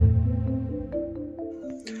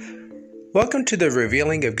Welcome to the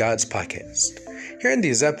Revealing of God's podcast. Here in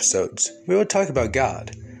these episodes, we will talk about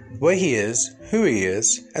God, what He is, who He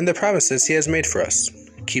is, and the promises He has made for us.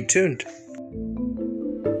 Keep tuned.